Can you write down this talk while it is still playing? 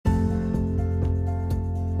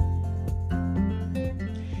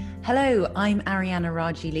Hello, I'm Arianna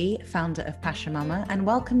Rajili, founder of Pasha Mama, and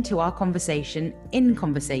welcome to our conversation in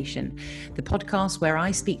Conversation, the podcast where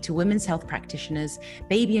I speak to women's health practitioners,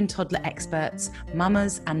 baby and toddler experts,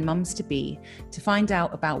 mamas and mums-to-be, to find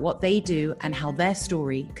out about what they do and how their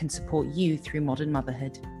story can support you through modern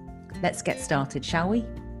motherhood. Let's get started, shall we?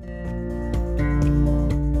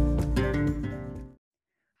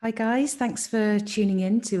 Hi guys, thanks for tuning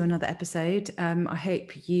in to another episode. I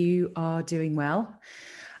hope you are doing well.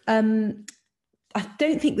 I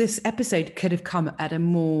don't think this episode could have come at a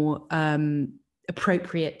more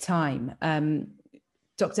appropriate time.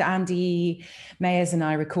 Dr. Andy Mayers and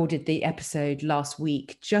I recorded the episode last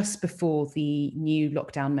week, just before the new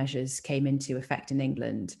lockdown measures came into effect in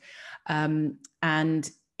England.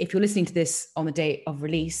 And if you're listening to this on the date of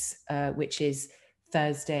release, which is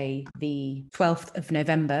Thursday, the 12th of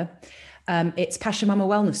November, it's Pasha Mama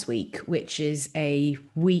Wellness Week, which is a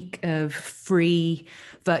week of free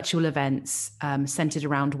virtual events centered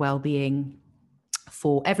around well-being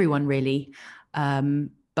for everyone, really,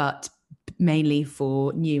 but mainly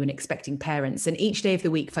for new and expecting parents. And each day of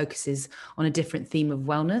the week focuses on a different theme of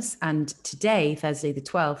wellness. And today, Thursday the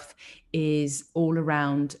 12th, is all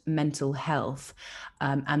around mental health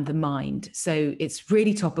and the mind. So it's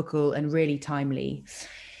really topical and really timely.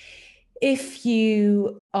 If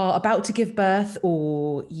you are about to give birth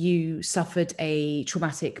or you suffered a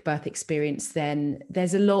traumatic birth experience, then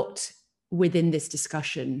there's a lot within this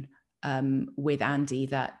discussion with Andy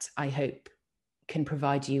that I hope can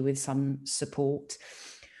provide you with some support.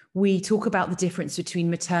 We talk about the difference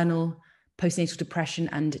between maternal postnatal depression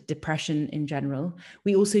and depression in general.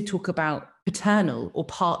 We also talk about paternal or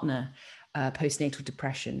partner postnatal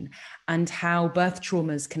depression and how birth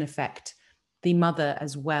traumas can affect the mother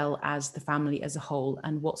as well as the family as a whole,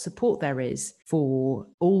 and what support there is for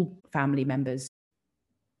all family members.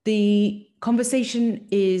 The conversation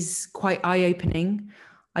is quite eye-opening.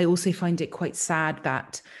 I also find it quite sad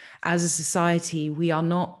that as a society, we are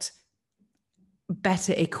not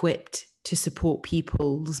better equipped to support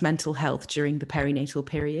people's mental health during the perinatal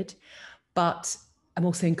period. But I'm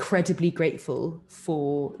also incredibly grateful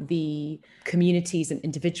for the communities and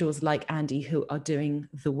individuals like Andy who are doing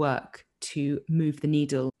the work to move the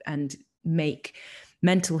needle and make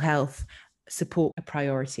mental health support a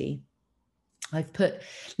priority. I've put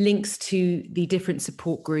links to the different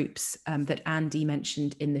support groups that Andy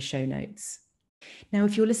mentioned in the show notes. Now,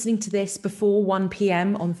 if you're listening to this before 1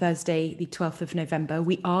 p.m. on Thursday, the 12th of November,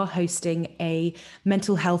 we are hosting a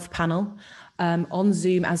mental health panel on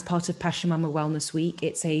Zoom as part of Pasha Mama Wellness Week.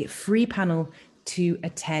 It's a free panel to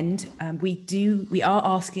attend. We are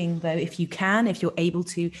asking, though, if you're able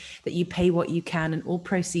to, that you pay what you can, and all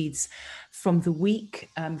proceeds from the week,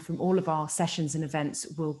 from all of our sessions and events,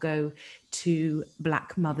 will go to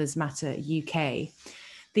Black Mothers Matter UK.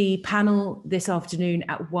 The panel this afternoon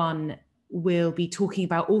at 1 will be talking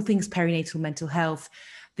about all things perinatal mental health,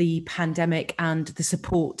 the pandemic, and the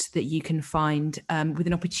support that you can find, with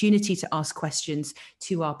an opportunity to ask questions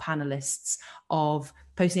to our panelists of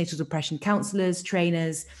postnatal depression counsellors,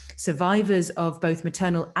 trainers, survivors of both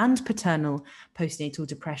maternal and paternal postnatal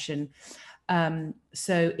depression.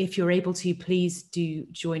 So if you're able to, please do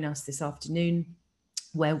join us this afternoon,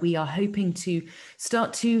 where we are hoping to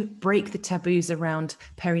start to break the taboos around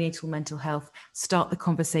perinatal mental health, start the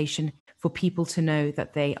conversation for people to know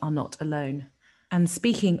that they are not alone. And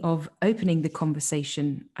speaking of opening the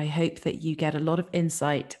conversation, I hope that you get a lot of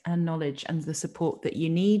insight and knowledge and the support that you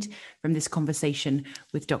need from this conversation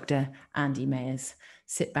with Dr. Andy Mayers.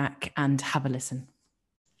 Sit back and have a listen.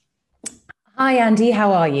 Hi, Andy,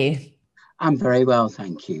 how are you? I'm very well,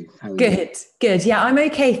 thank you. How are you? Good. Yeah, I'm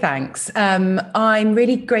okay, thanks. I'm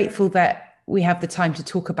really grateful that we have the time to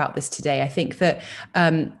talk about this today. I think that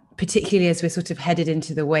particularly as we're sort of headed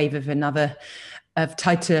into the wave of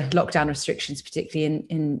tighter lockdown restrictions, particularly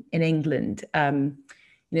in England,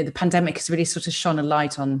 the pandemic has really sort of shone a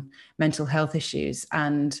light on mental health issues,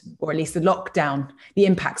 or at least the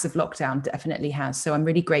impacts of lockdown definitely has. So I'm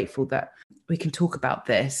really grateful that we can talk about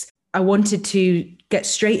this. I wanted to get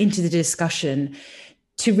straight into the discussion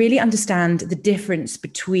to really understand the difference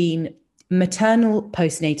between maternal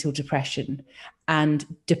postnatal depression and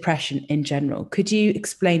depression in general. Could you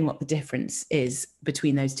explain what the difference is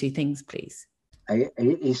between those two things, please? It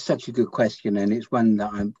is such a good question, and it's one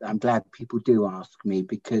that I'm glad people do ask me,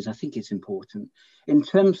 because I think it's important. In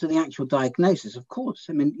terms of the actual diagnosis, of course,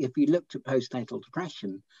 I mean, if you looked at postnatal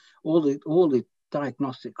depression, all the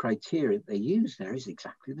diagnostic criteria they use there is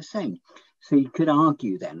exactly the same. So you could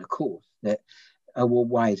argue then, of course, that, well,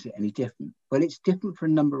 why is it any different? Well, it's different for a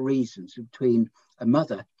number of reasons between a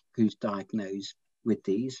mother who's diagnosed with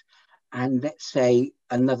these and let's say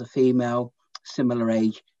another female, similar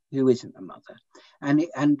age, who isn't a mother.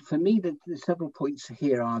 And for me, the several points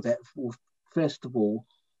here are that, first of all,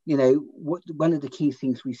 one of the key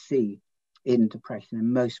things we see in depression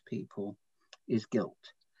in most people is guilt.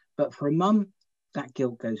 But for a mum, that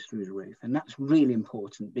guilt goes through the roof. And that's really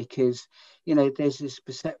important because, there's this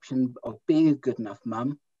perception of being a good enough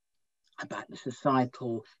mum, about the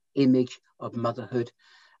societal image of motherhood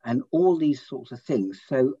and all these sorts of things.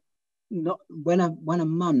 So when a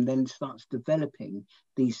mum then starts developing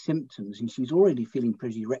these symptoms, and she's already feeling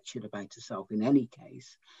pretty wretched about herself in any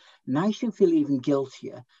case, now she'll feel even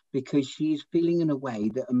guiltier because she's feeling in a way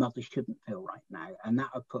that a mother shouldn't feel right now, and that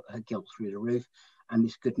will put her guilt through the roof, and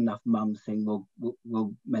this good enough mum thing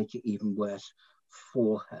will make it even worse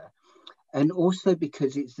for her. And also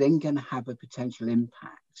because it's then going to have a potential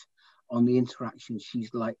impact on the interaction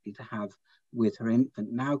she's likely to have with her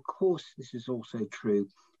infant. Now, of course, this is also true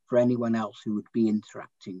for anyone else who would be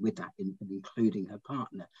interacting with that infant, including her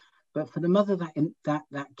partner. But for the mother,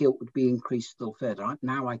 that guilt would be increased still further.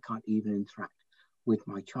 Now I can't even interact with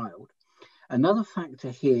my child. Another factor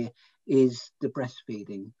here is the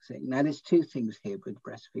breastfeeding thing. Now, there's two things here with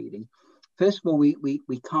breastfeeding. First of all, we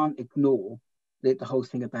can't ignore the whole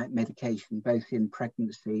thing about medication, both in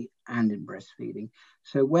pregnancy and in breastfeeding.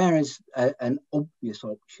 So whereas an obvious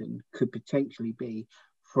option could potentially be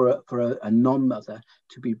for a non-mother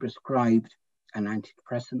to be prescribed an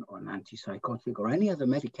antidepressant or an antipsychotic or any other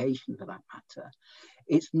medication for that matter,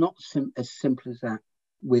 it's not as simple as that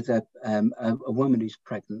with a woman who's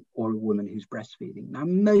pregnant or a woman who's breastfeeding. Now,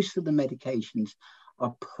 most of the medications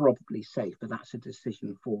are probably safe, but that's a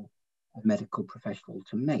decision for a medical professional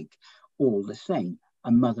to make. All the same,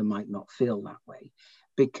 a mother might not feel that way.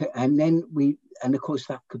 And of course,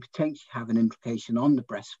 that could potentially have an implication on the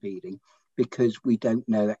breastfeeding because we don't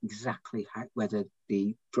know exactly whether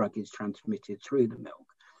the drug is transmitted through the milk.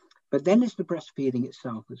 But then there's the breastfeeding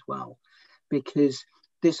itself as well, because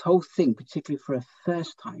this whole thing, particularly for a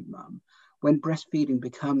first-time mum, when breastfeeding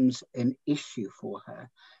becomes an issue for her,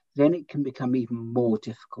 then it can become even more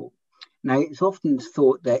difficult. Now, it's often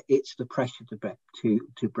thought that it's the pressure to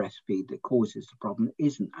breastfeed that causes the problem. It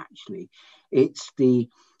isn't actually. It's the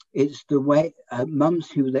way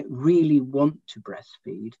mums who really want to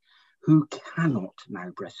breastfeed, who cannot now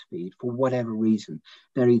breastfeed for whatever reason.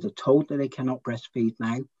 They're either told that they cannot breastfeed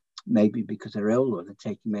now, maybe because they're ill or they're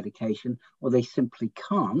taking medication, or they simply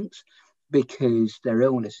can't because their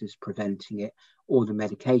illness is preventing it, or the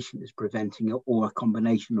medication is preventing it, or a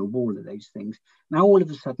combination of all of those things. Now, all of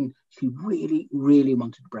a sudden, she really, really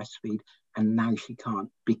wanted to breastfeed, and now she can't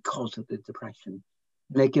because of the depression.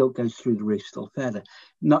 Their guilt goes through the roof still further.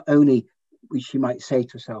 Not only, she might say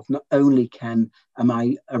to herself, not only am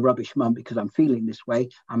I a rubbish mum because I'm feeling this way,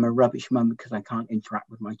 I'm a rubbish mum because I can't interact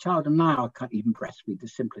with my child, and now I can't even breastfeed, the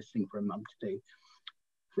simplest thing for a mum to do.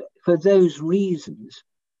 For those reasons,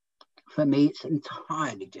 for me, it's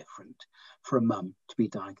entirely different for a mum to be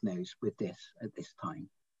diagnosed with this at this time.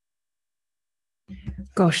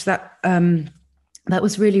 Gosh, that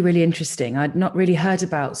was really, really interesting. I'd not really heard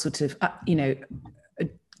about sort of,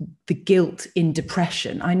 the guilt in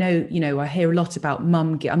depression. I know, I hear a lot about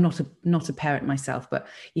mum guilt. I'm not a parent myself, but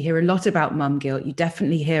you hear a lot about mum guilt. You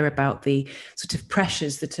definitely hear about the sort of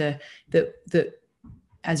pressures that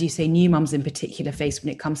as you say, new mums in particular face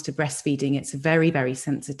when it comes to breastfeeding. It's a very, very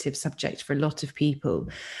sensitive subject for a lot of people.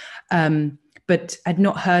 But I'd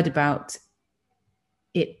not heard about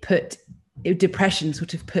depression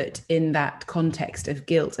sort of put in that context of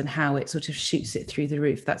guilt and how it sort of shoots it through the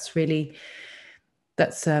roof. It's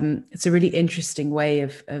a really interesting way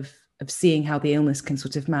of seeing how the illness can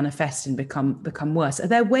sort of manifest and become worse. Are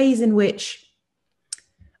there ways in which,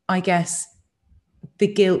 I guess, the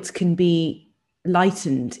guilt can be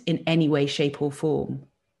lightened in any way, shape or form?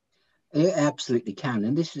 It absolutely can.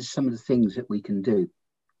 And this is some of the things that we can do.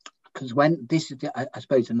 Because when this is, I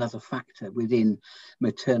suppose, another factor within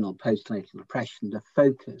maternal postnatal depression, the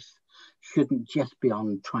focus shouldn't just be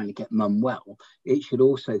on trying to get mum well. It should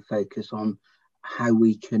also focus on how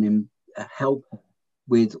we can help her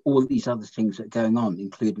with all these other things that are going on,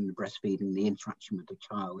 including the breastfeeding, the interaction with the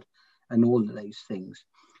child, and all of those things.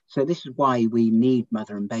 So this is why we need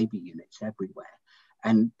mother and baby units everywhere.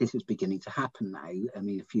 And this is beginning to happen now. I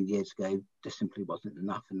mean, a few years ago, there simply wasn't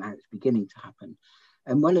enough, and now it's beginning to happen.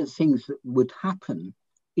 And one of the things that would happen,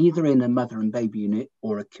 either in a mother and baby unit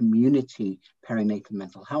or a community perinatal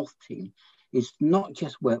mental health team, is not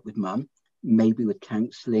just work with mum, maybe with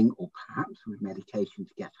counselling or perhaps with medication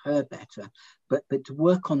to get her better, but to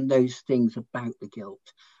work on those things about the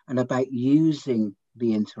guilt and about using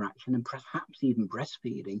the interaction and perhaps even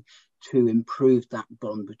breastfeeding to improve that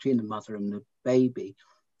bond between the mother and the baby.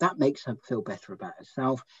 That makes her feel better about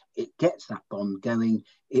herself. It gets that bond going.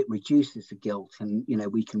 It reduces the guilt, and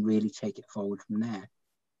we can really take it forward from there.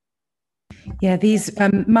 Yeah, these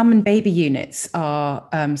mum and baby units are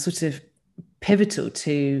sort of pivotal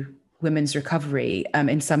to women's recovery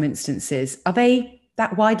in some instances. Are they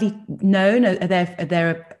that widely known? Are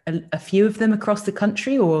there a few of them across the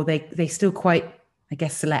country, or are they still quite, I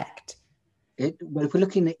guess, select? Well, if we're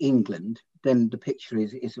looking at England, then the picture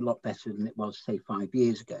is a lot better than it was, say, 5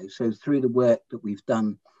 years ago. So through the work that we've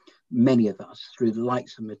done, many of us, through the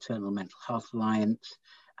likes of Maternal Mental Health Alliance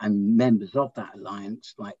and members of that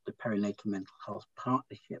alliance, like the Perinatal Mental Health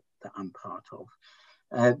Partnership that I'm part of,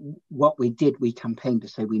 what we did, we campaigned to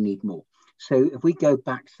say we need more. So if we go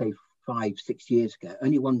back, say, 5, 6 years ago,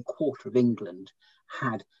 only 1/4 of England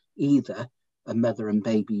had either a mother and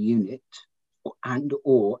baby unit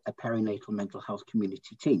or a perinatal mental health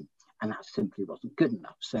community team. And that simply wasn't good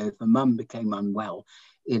enough. So if a mum became unwell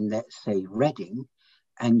in, let's say, Reading,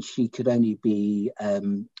 and she could only be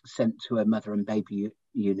sent to a mother and baby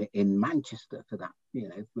unit in Manchester for that,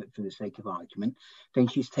 for the sake of argument, then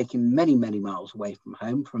she's taken many, many miles away from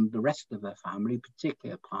home, from the rest of her family,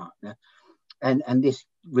 particularly her partner. And this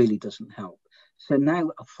really doesn't help. So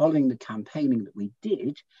now, following the campaigning that we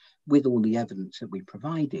did, with all the evidence that we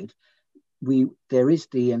provided, there is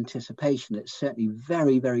the anticipation that certainly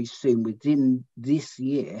very, very soon, within this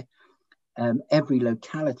year, every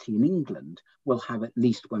locality in England will have at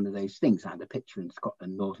least one of those things. Now, the picture in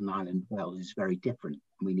Scotland, Northern Ireland, Wales is very different,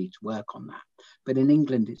 and we need to work on that. But in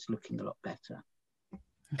England, it's looking a lot better.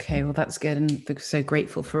 Okay, well, that's good, and we're so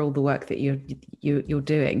grateful for all the work that you're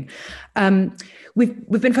doing.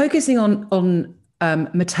 We've been focusing on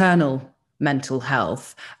maternal mental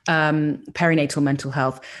health, perinatal mental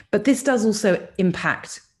health, but this does also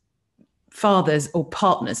impact fathers, or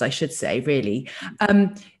partners, I should say, really,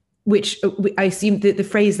 which I assume the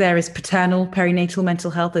phrase there is paternal perinatal mental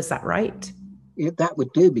health. Is that right? Yeah, that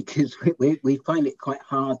would do, because we find it quite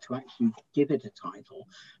hard to actually give it a title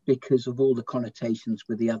because of all the connotations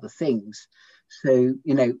with the other things. So,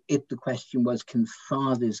 if the question was, can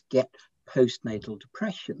fathers get postnatal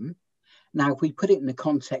depression? Now, if we put it in the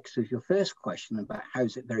context of your first question about how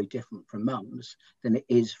is it very different from mums than it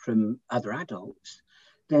is from other adults,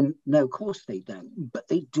 then no, of course they don't. But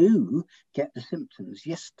they do get the symptoms.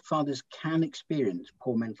 Yes, fathers can experience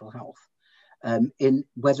poor mental health, in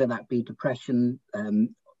whether that be depression,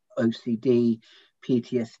 OCD,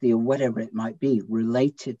 PTSD, or whatever it might be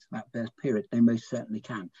related to that birth period. They most certainly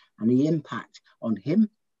can. And the impact on him,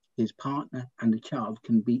 his partner, and the child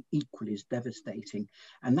can be equally as devastating.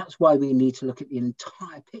 And that's why we need to look at the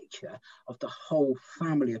entire picture of the whole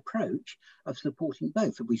family approach of supporting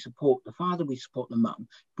both. If we support the father, we support the mum.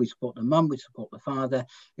 If we support the mum, we support the father.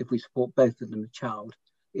 If we support both of them, the child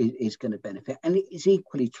is going to benefit. And it is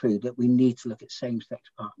equally true that we need to look at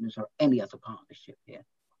same-sex partners or any other partnership here.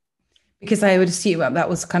 Because I would assume that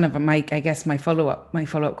was kind of my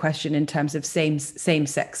follow-up question in terms of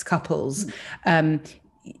same-sex couples.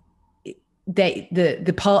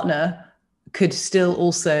 The partner could still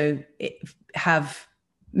also have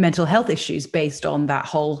mental health issues based on that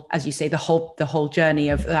whole, as you say, the whole journey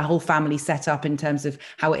of that whole family set up in terms of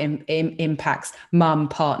how it impacts mum,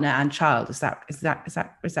 partner, and child. Is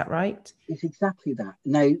that right? It's exactly that.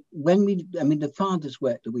 Now, the father's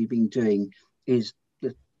work that we've been doing is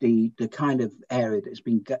the kind of area that's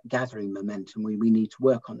been gathering momentum. We need to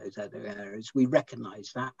work on those other areas. We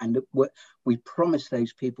recognise that, and we promise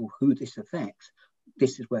those people who this affects.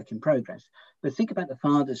 This is work in progress. But think about the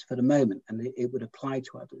fathers for the moment, and it would apply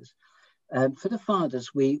to others. For the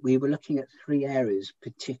fathers, we were looking at 3 areas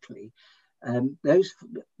particularly.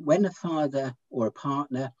 When a father or a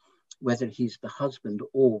partner, whether he's the husband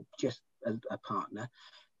or just a partner,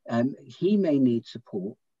 he may need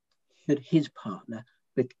support should his partner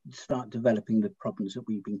start developing the problems that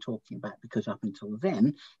we've been talking about, because up until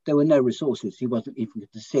then, there were no resources. He wasn't even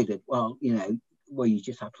considered, you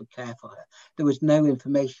just have to care for her. There was no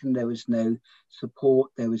information, there was no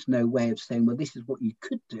support, there was no way of saying, well, this is what you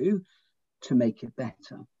could do to make it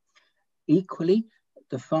better. Equally,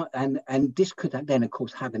 and this could then, of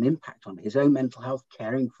course, have an impact on his own mental health,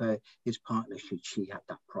 caring for his partner should she have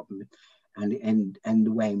that problem, and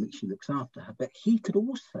the way in which he looks after her. But he could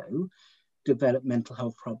also develop mental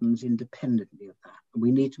health problems independently of that. And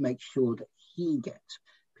we need to make sure that he gets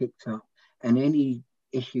picked up, and any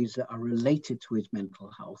issues that are related to his mental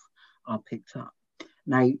health are picked up.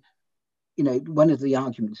 Now, one of the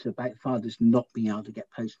arguments about fathers not being able to get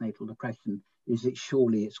postnatal depression is that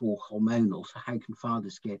surely it's all hormonal. So how can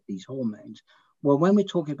fathers get these hormones? Well, when we're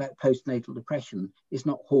talking about postnatal depression, it's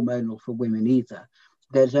not hormonal for women either.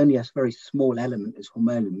 There's only a very small element that's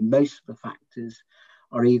hormonal. Most of the factors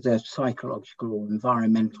are either psychological or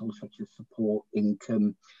environmental, such as support,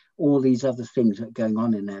 income, all these other things that are going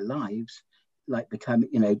on in their lives, like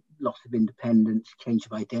loss of independence, change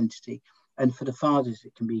of identity. And for the fathers,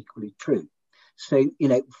 it can be equally true. So,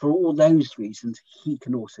 for all those reasons, he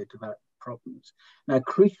can also develop problems. Now, a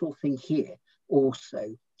crucial thing here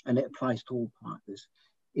also, and it applies to all partners,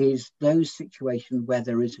 is those situations where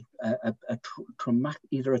there is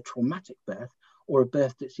either a traumatic birth or a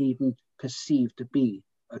birth that's even perceived to be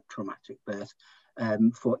a traumatic birth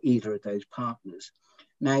for either of those partners.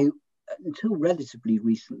 Now, until relatively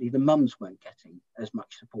recently, the mums weren't getting as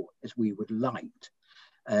much support as we would have liked.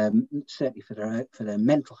 Certainly for their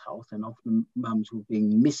mental health, and often mums were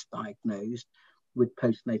being misdiagnosed with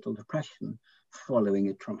postnatal depression following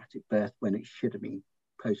a traumatic birth when it should have been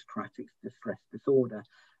post-traumatic stress disorder.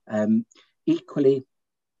 Equally,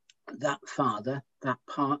 that father, that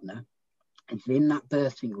partner, is in that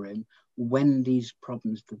birthing room when these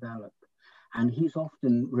problems develop. And he's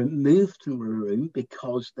often removed from the room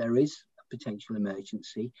because there is a potential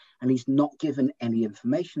emergency, and he's not given any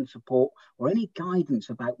information, support, or any guidance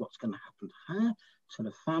about what's going to happen to her, to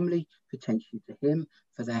the family, potentially to him,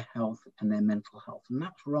 for their health and their mental health. And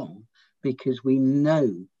that's wrong, because we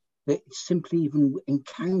know that simply even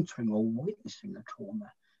encountering or witnessing a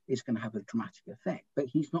trauma is going to have a dramatic effect. But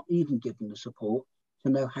he's not even given the support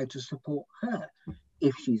to know how to support her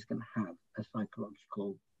if she's going to have a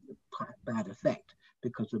psychological bad effect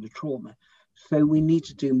because of the trauma. So we need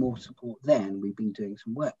to do more support there, and we've been doing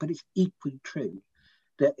some work. But it's equally true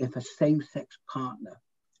that if a same-sex partner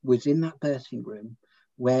was in that birthing room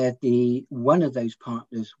where one of those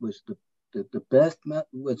partners was the birth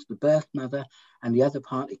mother, and the other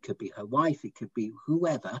part, it could be her wife, it could be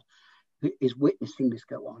whoever who is witnessing this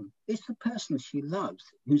go on, it's the person she loves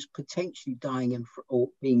who's potentially dying or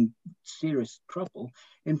being serious trouble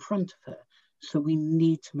in front of her. So we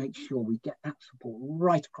need to make sure we get that support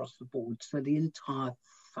right across the board so the entire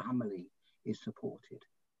family is supported.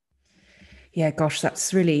 Yeah, gosh,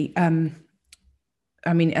 that's really,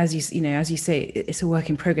 I mean, as you say, it's a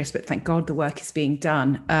work in progress, but thank God the work is being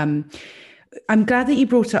done. I'm glad that you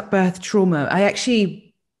brought up birth trauma. I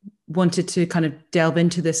actually wanted to kind of delve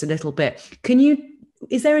into this a little bit.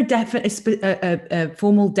 Is there a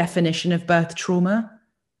formal definition of birth trauma?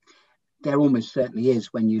 There almost certainly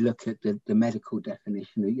is when you look at the medical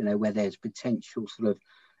definition, where there's potential sort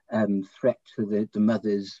of threat to the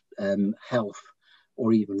mother's health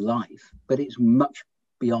or even life, but it's much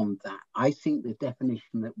beyond that. I think the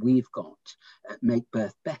definition that we've got at Make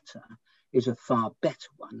Birth Better is a far better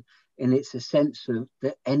one, and it's a sense of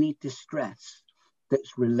that any distress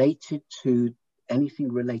that's related to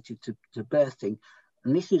anything related to birthing,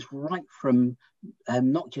 and this is right from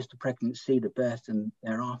not just the pregnancy, the birth and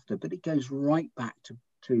thereafter, but it goes right back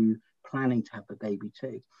to planning to have a baby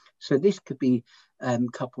too. So this could be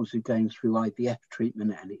couples who are going through IVF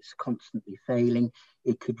treatment and it's constantly failing.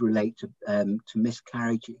 It could relate to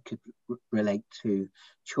miscarriage. It could relate to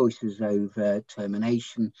choices over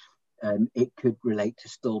termination. It could relate to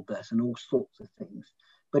stillbirth and all sorts of things.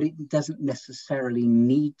 But it doesn't necessarily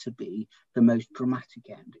need to be the most dramatic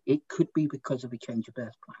end. It could be because of a change of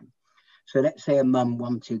birth plan. So let's say a mum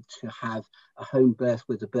wanted to have a home birth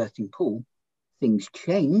with a birthing pool. Things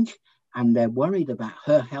change and they're worried about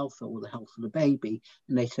her health or the health of the baby.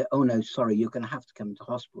 And they say, oh no, sorry, you're going to have to come to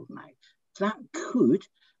hospital now. That could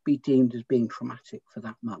be deemed as being traumatic for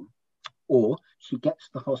that mum. Or she gets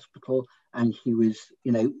to the hospital and she was,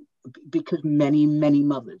 because many, many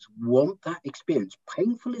mothers want that experience,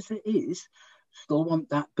 painful as it is, still want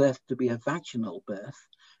that birth to be a vaginal birth.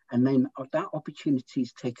 And then that opportunity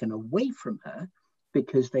is taken away from her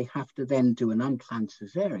because they have to then do an unplanned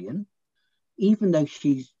cesarean. Even though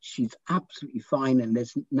she's absolutely fine and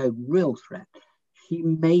there's no real threat, she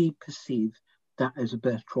may perceive that as a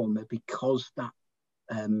birth trauma because that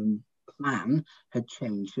plan had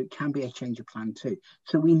changed. So it can be a change of plan too.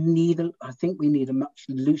 So I think we need a much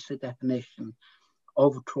looser definition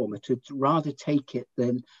of trauma to rather take it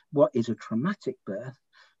than what is a traumatic birth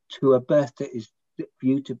to a birth that is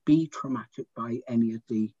viewed to be traumatic by any of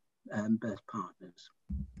the birth partners.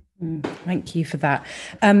 Thank you for that.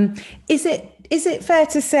 Is it fair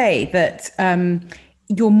to say that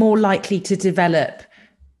you're more likely to develop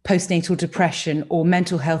postnatal depression or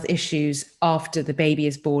mental health issues after the baby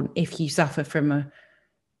is born if you suffer from a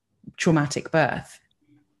traumatic birth?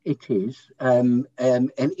 It is. And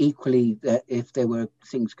equally, if there were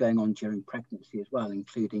things going on during pregnancy as well,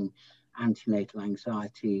 including antenatal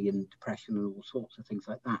anxiety and depression and all sorts of things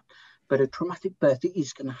like that. But a traumatic birth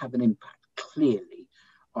is going to have an impact, clearly,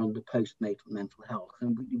 on the postnatal mental health.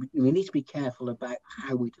 And we need to be careful about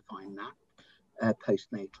how we define that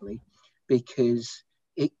postnatally, because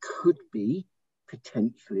it could be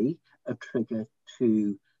potentially a trigger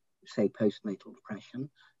to, say, postnatal depression.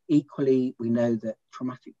 Equally, we know that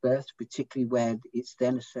traumatic birth, particularly where it's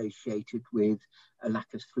then associated with a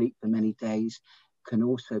lack of sleep for many days, can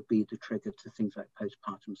also be the trigger to things like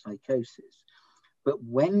postpartum psychosis. But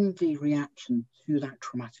when the reaction to that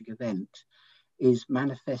traumatic event is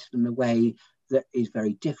manifest in a way that is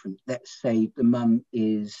very different, let's say the mum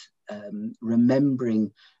is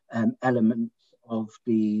remembering elements of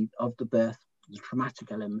the birth, the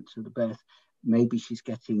traumatic elements of the birth. Maybe she's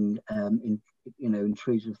getting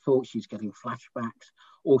intrusive thoughts, she's getting flashbacks,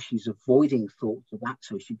 or she's avoiding thoughts of that,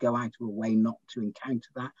 so she'd go out of her way not to encounter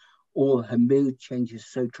that, or her mood changes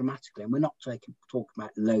so dramatically. And we're not talking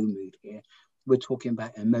about low mood here, we're talking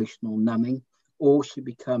about emotional numbing, or she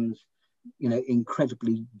becomes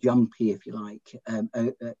incredibly jumpy, if you like,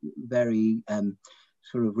 very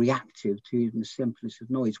sort of reactive to even the simplest of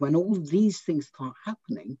noise. When all these things start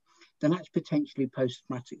happening, then that's potentially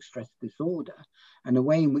post-traumatic stress disorder. And the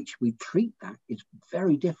way in which we treat that is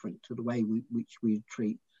very different to the way which we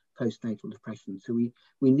treat postnatal depression. So we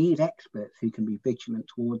need experts who can be vigilant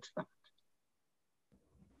towards that.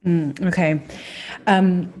 Okay.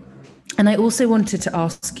 And I also wanted to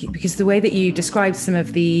ask you, because the way that you described some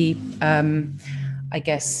of the,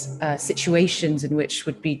 situations in which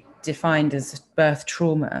would be defined as birth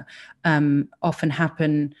trauma often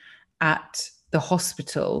happen at the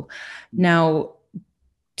hospital. Now,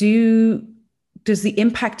 does the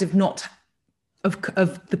impact of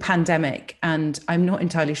the pandemic, and I'm not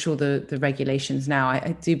entirely sure the regulations now,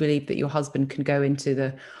 I do believe that your husband can go into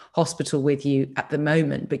the hospital with you at the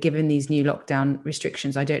moment, but given these new lockdown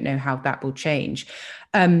restrictions, I don't know how that will change.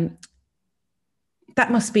 That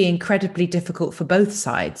must be incredibly difficult for both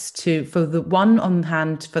sides, for the one on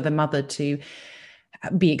hand, for the mother to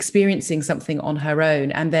be experiencing something on her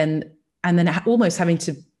own, and then almost having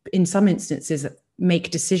to, in some instances, make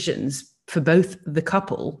decisions for both the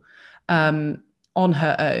couple on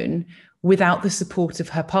her own without the support of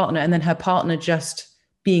her partner, and then her partner just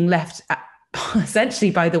being left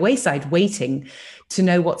essentially by the wayside, waiting to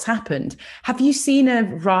know what's happened. Have you seen a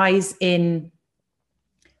rise in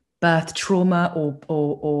birth trauma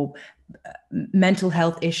or mental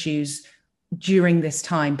health issues during this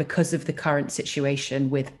time because of the current situation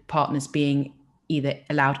with partners being either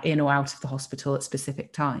allowed in or out of the hospital at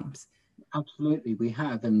specific times? Absolutely, we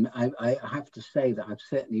have. And I have to say that I've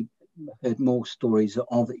certainly heard more stories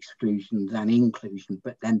of exclusion than inclusion,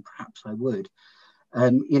 but then perhaps I would.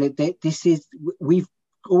 We've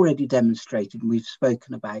already demonstrated, and we've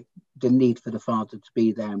spoken about the need for the father to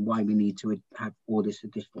be there and why we need to have all this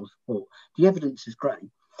additional support. The evidence is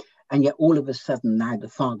great. And yet all of a sudden now the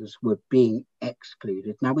fathers were being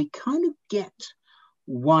excluded. Now we kind of get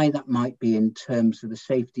why that might be in terms of the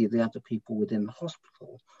safety of the other people within the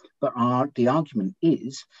hospital. But the argument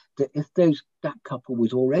is that if that couple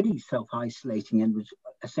was already self-isolating and was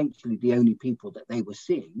essentially the only people that they were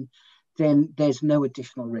seeing, then there's no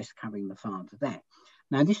additional risk having the father there.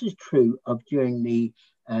 Now, this is true of during the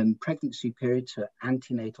pregnancy period, so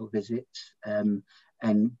antenatal visits and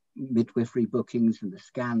midwifery bookings and the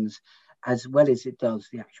scans, as well as it does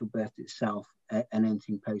the actual birth itself and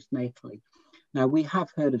anything postnatally. Now, we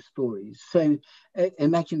have heard of stories. So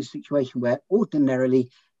imagine a situation where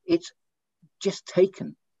ordinarily it's just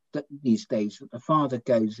taken that these days that the father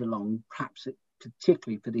goes along, perhaps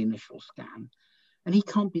particularly for the initial scan, and he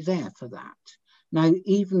can't be there for that. Now,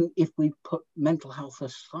 even if we put mental health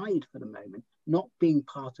aside for the moment, not being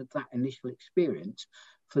part of that initial experience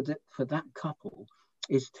for that couple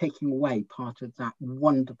is taking away part of that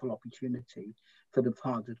wonderful opportunity for the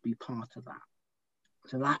father to be part of that.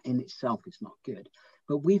 So that in itself is not good.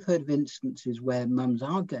 But we've heard of instances where mums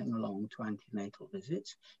are going along to antenatal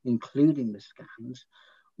visits, including the scans,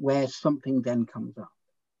 where something then comes up,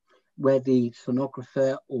 where the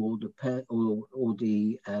sonographer or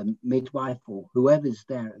the midwife or whoever's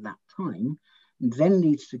there at that time then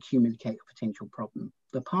needs to communicate a potential problem.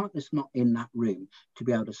 The partner's not in that room to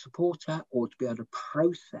be able to support her or to be able to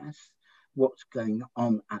process what's going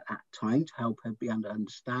on at that time, to help her be able to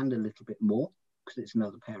understand a little bit more, because it's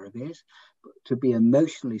another pair of ears, but to be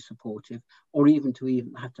emotionally supportive, or even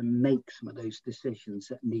have to make some of those decisions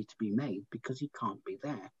that need to be made because he can't be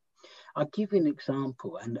there. I'll give you an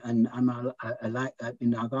example, and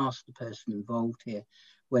I've asked the person involved here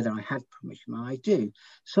whether I had permission, and I do.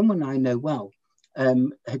 Someone I know well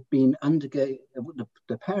had been undergoing,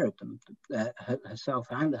 the pair of them, herself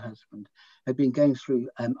and her husband, had been going through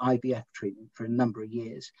IVF treatment for a number of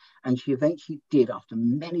years. And she eventually did, after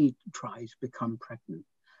many tries, become pregnant.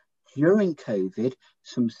 During COVID,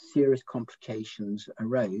 some serious complications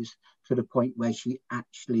arose to the point where she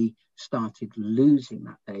actually started losing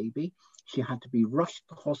that baby. She had to be rushed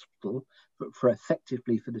to hospital for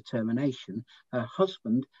the termination. Her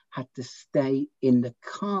husband had to stay in the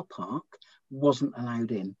car park, wasn't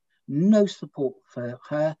allowed in. No support for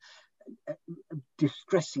her,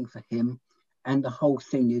 distressing for him. And the whole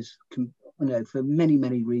thing is, for many,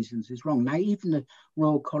 many reasons, is wrong. Now, even the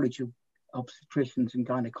Royal College of Obstetricians and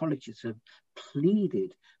Gynecologists have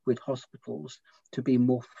pleaded with hospitals to be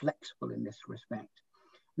more flexible in this respect.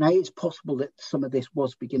 Now, it's possible that some of this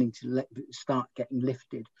was beginning to start getting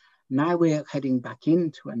lifted. Now we're heading back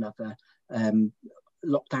into another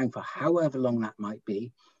lockdown for however long that might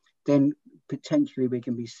be. Then potentially we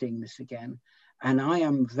can be seeing this again. And I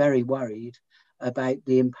am very worried about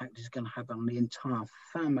the impact it's going to have on the entire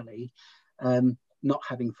family, not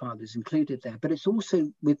having fathers included there. But it's also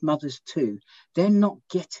with mothers too. They're not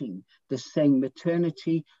getting the same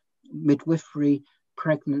maternity, midwifery,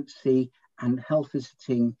 pregnancy, and health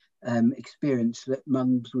visiting experience that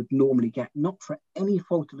mums would normally get, not for any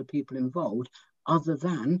fault of the people involved, other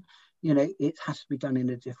than, it has to be done in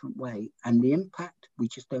a different way. And the impact, we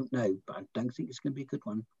just don't know, but I don't think it's going to be a good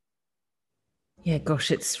one. Yeah, gosh,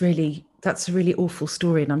 that's a really awful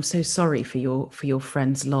story. And I'm so sorry for your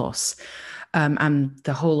friend's loss, and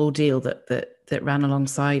the whole ordeal that ran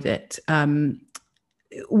alongside it.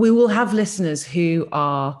 We will have listeners who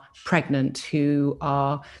are pregnant, who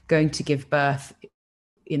are going to give birth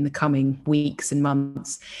in the coming weeks and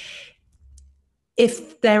months.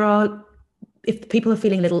 If people are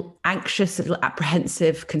feeling a little anxious, a little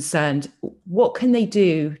apprehensive, concerned, what can they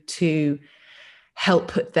do to help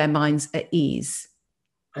put their minds at ease?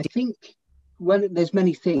 I think, there's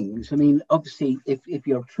many things. I mean, obviously, if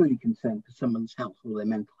you're truly concerned for someone's health or their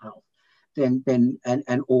mental health, then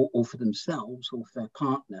or for themselves or for their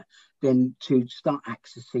partner, then to start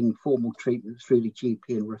accessing formal treatment through the GP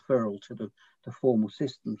and referral to the formal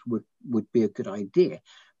systems would be a good idea.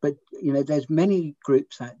 But there's many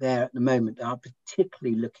groups out there at the moment that are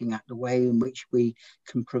particularly looking at the way in which we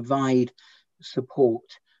can provide support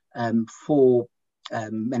for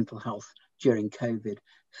mental health during COVID.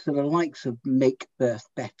 So the likes of Make Birth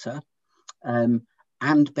Better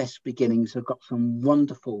and Best Beginnings have got some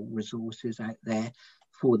wonderful resources out there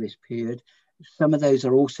for this period. Some of those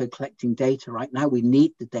are also collecting data right now. We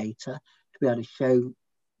need the data to be able to show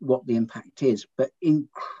what the impact is. But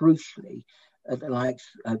crucially, the likes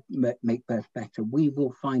of Make Birth Better, we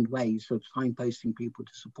will find ways of signposting people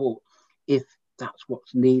to support if that's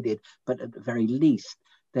what's needed. But at the very least,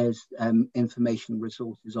 there's information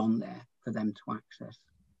resources on there for them to access.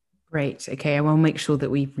 Great. Okay, I will make sure that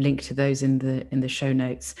we link to those in the show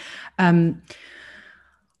notes.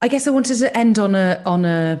 I guess I wanted to end on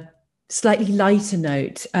a slightly lighter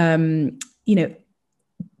note.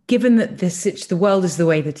 Given that the world is the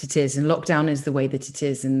way that it is, and lockdown is the way that it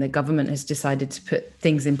is, and the government has decided to put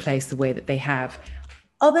things in place the way that they have,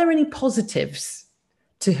 are there any positives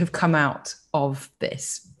to have come out of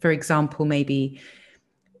this? For example, maybe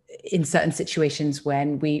in certain situations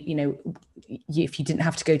when if you didn't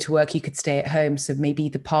have to go to work, you could stay at home. So maybe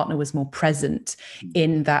the partner was more present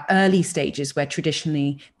in that early stages where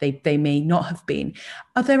traditionally they may not have been.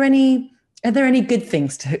 Are there any good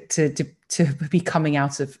things to be coming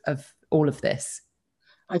out of all of this?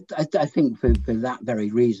 I think for that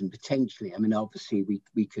very reason, potentially. I mean, obviously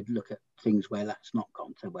we could look at things where that's not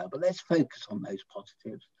gone so well, but let's focus on those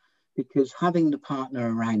positives, because having the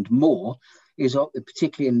partner around more is,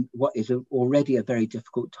 particularly in what is already a very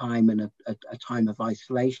difficult time and a time of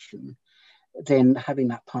isolation, then having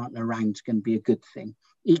that partner around is going to be a good thing.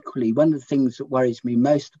 Equally, one of the things that worries me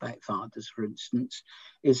most about fathers, for instance,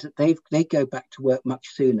 is that they go back to work much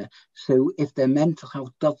sooner. So if their mental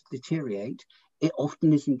health does deteriorate, it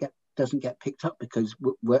often doesn't get picked up because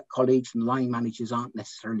work colleagues and line managers aren't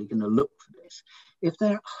necessarily going to look for this. If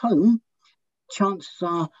they're at home, chances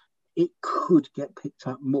are it could get picked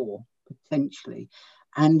up more, potentially.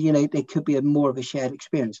 And, there could be more of a shared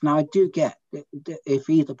experience. Now, I do get that if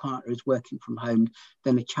either partner is working from home,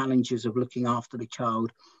 then the challenges of looking after the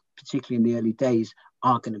child, particularly in the early days,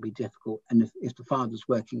 are going to be difficult. And if the father's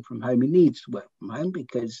working from home, he needs to work from home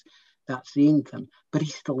because that's the income, but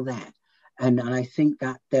he's still there. And I think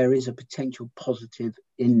that there is a potential positive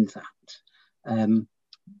in that.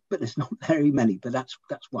 But there's not very many, but that's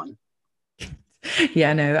one.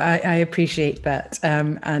 Yeah, no, I appreciate that.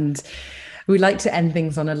 And We like to end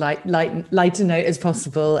things on a lighter note as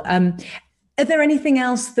possible. Are there anything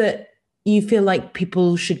else that you feel like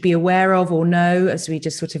people should be aware of or know as we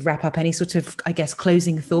just sort of wrap up? Any sort of, I guess,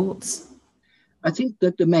 closing thoughts? I think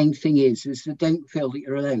that the main thing is that don't feel that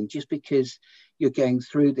you're alone. Just because you're going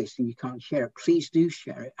through this and you can't share it, please do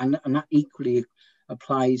share it. And that equally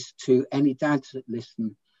applies to any dads that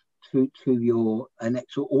listen to your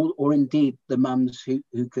next, or indeed the mums who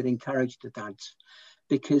could encourage the dads.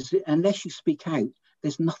 Because unless you speak out,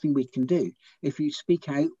 there's nothing we can do. If you speak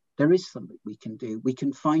out, there is something we can do. We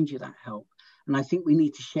can find you that help. And I think we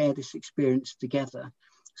need to share this experience together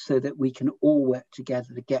so that we can all work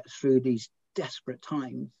together to get through these desperate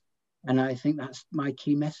times. And I think that's my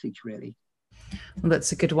key message, really. Well,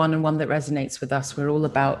 that's a good one, and one that resonates with us. We're all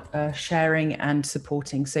about sharing and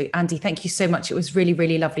supporting. So, Andy, thank you so much. It was really,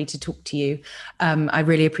 really lovely to talk to you. I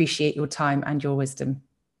really appreciate your time and your wisdom.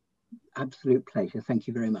 Absolute pleasure. Thank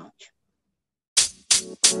you very much.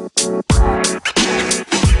 You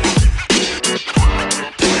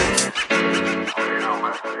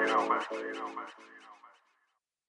know, man.